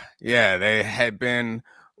 Yeah, they had been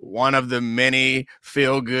one of the many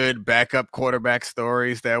feel-good backup quarterback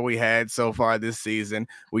stories that we had so far this season.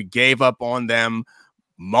 We gave up on them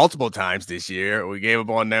multiple times this year. We gave up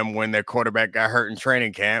on them when their quarterback got hurt in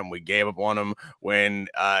training camp. We gave up on him when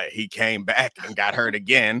he came back and got hurt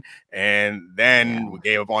again. And then we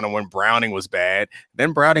gave up on him when Browning was bad.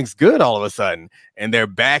 Then Browning's good all of a sudden. And they're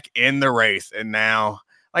back in the race. And now,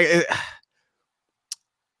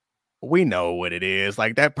 we know what it is.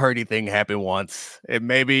 Like, that Purdy thing happened once. And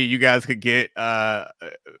maybe you guys could get now,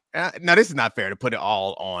 this is not fair to put it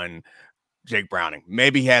all on Jake Browning.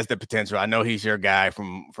 Maybe he has the potential. I know he's your guy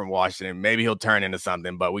from Washington. Maybe he'll turn into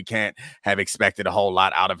something, but we can't have expected a whole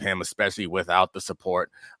lot out of him, especially without the support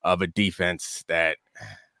of a defense that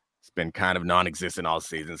has been kind of non-existent all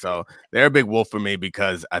season. So they're a big wolf for me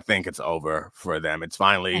because I think it's over for them. It's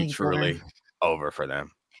finally truly over for them.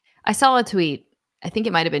 I saw a tweet, I think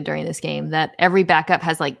it might have been during this game, that every backup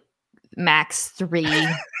has like max 3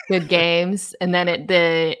 good games, and then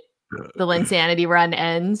the Linsanity run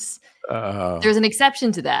ends. There's an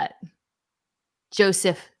exception to that.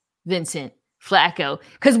 Joseph Vincent Flacco,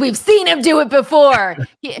 because we've seen him do it before.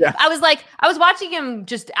 I was watching him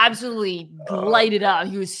just absolutely light it up.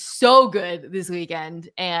 He was so good this weekend,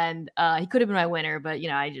 and he could have been my winner, but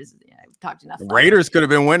I talked enough. Raiders could have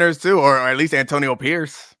been winners too, or at least Antonio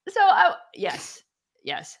Pierce. So yes.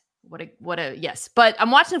 What a yes. But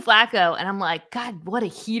I'm watching Flacco, and I'm like, God, what a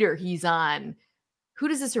heater he's on. Who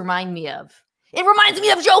does this remind me of? It reminds me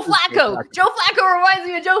of Joe Flacco. Joe Flacco reminds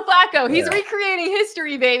me of Joe Flacco. He's recreating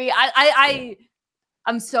history, baby.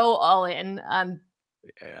 I'm so all in on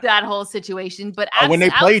that whole situation. But when they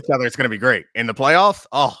play each other, it's going to be great. In the playoffs,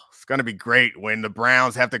 it's going to be great when the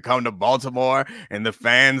Browns have to come to Baltimore and the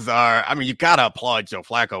fans are, you got to applaud Joe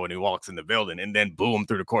Flacco when he walks in the building and then boo him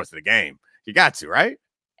through the course of the game. You got to, right?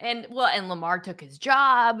 And Lamar took his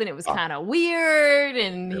job, and it was kind of weird,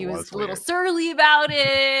 and he was a little surly about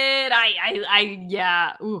it.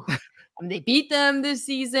 They beat them this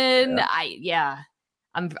season.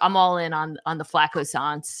 I'm all in on the Flacco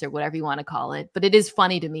Sans or whatever you want to call it. But it is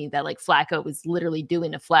funny to me that Flacco was literally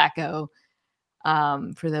doing a Flacco.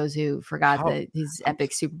 For those who forgot his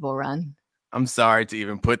epic Super Bowl run. I'm sorry to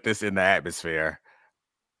even put this in the atmosphere,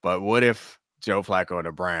 but what if Joe Flacco and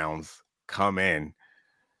the Browns come in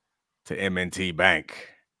to M&T Bank?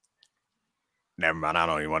 Never mind. I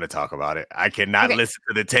don't even want to talk about it. I cannot listen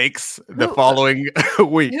to the takes the following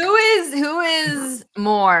week. Who is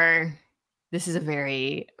more? This is a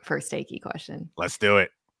very first takey question. Let's do it.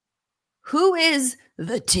 Who is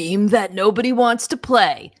the team that nobody wants to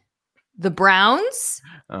play? The Browns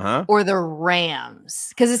or the Rams?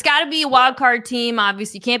 Because it's got to be a wild card team.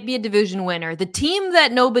 Obviously, you can't be a division winner. The team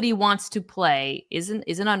that nobody wants to play is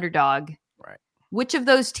an underdog. Right. Which of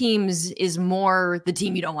those teams is more the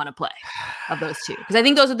team you don't want to play of those two? Because I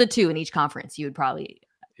think those are the two in each conference you would probably.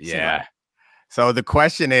 Yeah. So the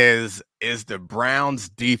question is the Browns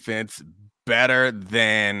defense better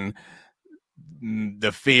than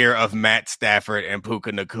the fear of Matt Stafford and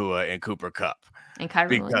Puka Nacua and Cooper Kupp? And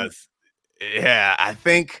Kyron Williams.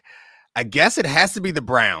 I guess it has to be the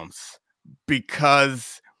Browns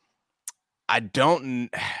because I don't.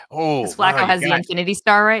 Because Flacco has the Infinity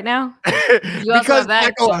Star right now. Because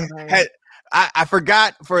Flacco I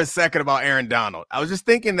forgot for a second about Aaron Donald. I was just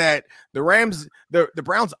thinking that the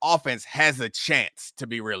Browns offense has a chance to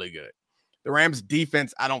be really good. The Rams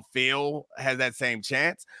defense, I don't feel has that same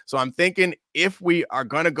chance. So I'm thinking if we are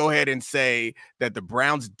going to go ahead and say that the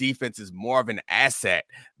Browns defense is more of an asset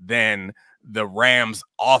than the Rams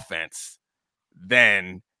offense,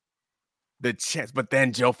 then the chance, but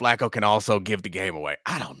then Joe Flacco can also give the game away.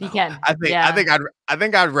 I don't know. He can. I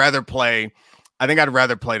think I'd rather play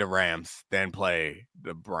the Rams than play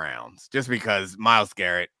the Browns, just because Myles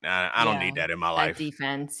Garrett. I don't need that in my life.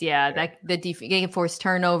 Defense, that the defense can force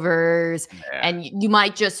turnovers, and you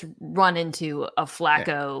might just run into a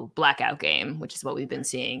Flacco blackout game, which is what we've been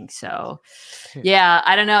seeing. So,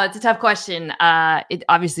 I don't know. It's a tough question. It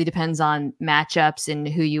obviously depends on matchups and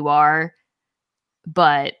who you are,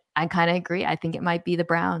 but I kind of agree. I think it might be the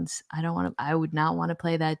Browns. I would not want to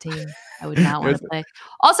play that team. I would not want to play.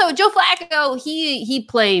 Also, Joe Flacco, he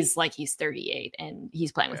plays like he's 38 and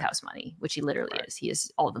he's playing with house money, which he literally is. He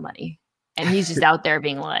has all the money. And he's just out there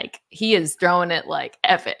being like, he is throwing it like,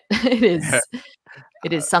 F it.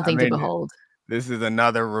 It is something to behold. This is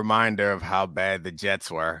another reminder of how bad the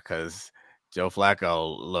Jets were, because Joe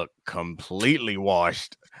Flacco looked completely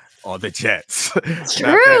washed on the Jets. It's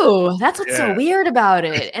true. That's what's so weird about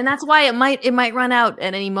it. And that's why it might run out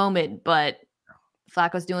at any moment, but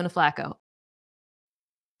Flacco's doing a Flacco.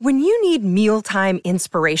 When you need mealtime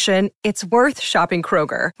inspiration, it's worth shopping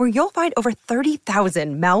Kroger, where you'll find over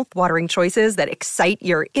 30,000 mouth-watering choices that excite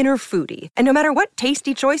your inner foodie. And no matter what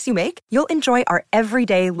tasty choice you make, you'll enjoy our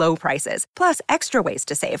everyday low prices, plus extra ways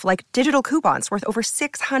to save, like digital coupons worth over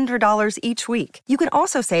 $600 each week. You can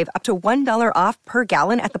also save up to $1 off per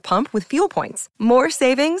gallon at the pump with fuel points. More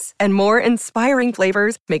savings and more inspiring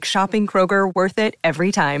flavors make shopping Kroger worth it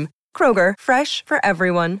every time. Kroger, fresh for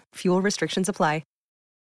everyone. Fuel restrictions apply.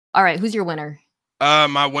 All right, who's your winner?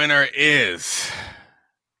 My winner is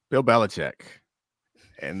Bill Belichick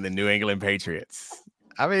and the New England Patriots.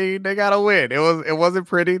 I mean, they got a win. It wasn't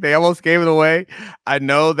pretty. They almost gave it away. I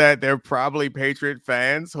know that there are probably Patriot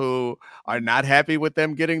fans who are not happy with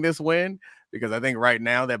them getting this win, because I think right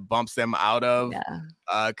now that bumps them out of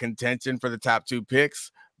contention for the top 2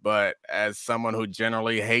 picks. But as someone who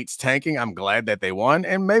generally hates tanking, I'm glad that they won.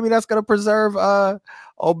 And maybe that's going to preserve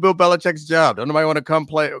old Bill Belichick's job. Don't nobody want to come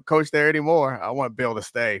coach there anymore. I want Bill to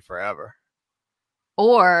stay forever.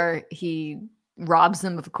 Or he robs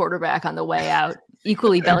them of a quarterback on the way out.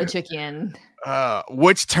 Equally Belichickian.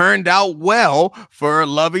 Which turned out well for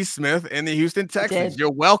Lovie Smith and the Houston Texans. You're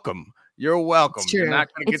welcome. You're welcome. It's true.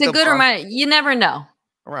 It's a good reminder. You never know.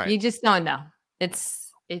 Right. You just don't know.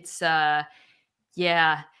 It's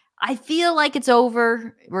yeah. I feel like it's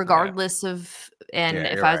over regardless of, and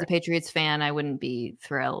if I was a Patriots fan, I wouldn't be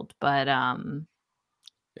thrilled, but I've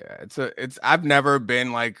never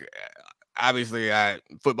been like, obviously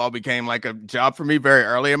football became like a job for me very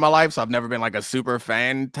early in my life. So I've never been like a super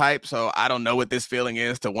fan type. So I don't know what this feeling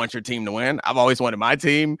is to want your team to win. I've always wanted my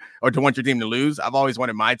team, or to want your team to lose. I've always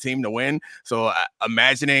wanted my team to win. So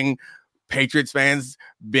imagining Patriots fans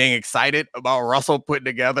being excited about Russell putting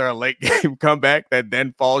together a late game comeback that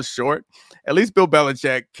then falls short. At least Bill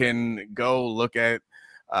Belichick can go look at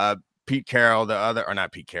Pete Carroll,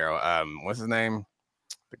 not Pete Carroll. What's his name?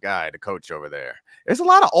 The coach over there. There's a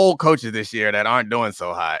lot of old coaches this year that aren't doing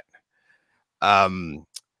so hot. Sean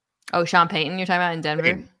Payton, you're talking about in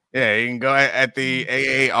Denver? Yeah, he can go at the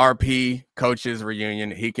AARP coaches reunion.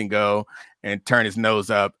 He can go and turn his nose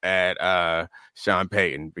up at Sean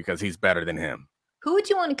Payton because he's better than him. Who would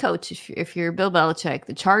you want to coach if you're Bill Belichick?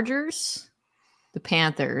 The Chargers? The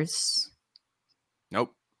Panthers?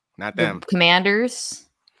 Nope, not them. The Commanders?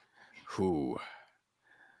 Who?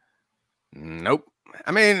 Nope.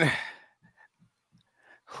 I mean,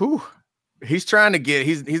 who? He's trying to get.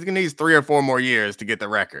 He's gonna need 3 or 4 more years to get the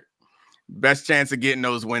record. Best chance of getting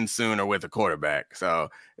those wins soon or with a quarterback. So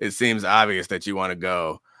it seems obvious that you want to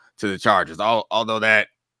go to the Chargers. Although that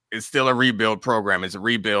is still a rebuild program. It's a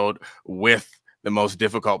rebuild with the most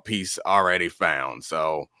difficult piece already found.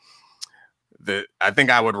 So I think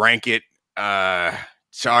I would rank it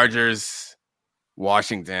Chargers,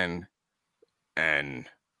 Washington, and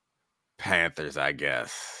Panthers, I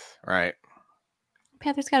guess. Right?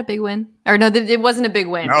 Panthers got a big win. Or no, it wasn't a big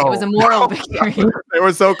win. No, it was a moral victory. They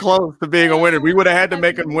were so close to being a winner. We would have had to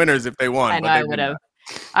make them winners if they won. I know, I would have.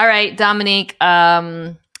 All right, Dominique,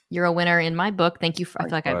 you're a winner in my book. Thank you. I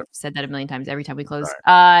feel like I've said that a million times every time we close.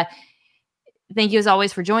 Right. Thank you as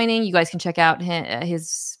always for joining. You guys can check out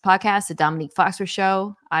his podcast, The Dominique Foxworth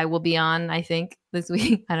Show. I will be on, I think, this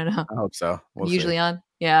week. I don't know. I hope so. We'll usually see. On.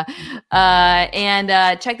 Yeah.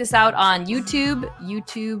 And check this out on YouTube,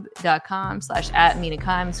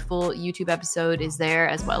 youtube.com/@MinaKimes. Full YouTube episode is there,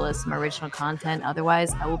 as well as some original content.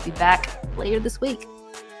 Otherwise, I will be back later this week.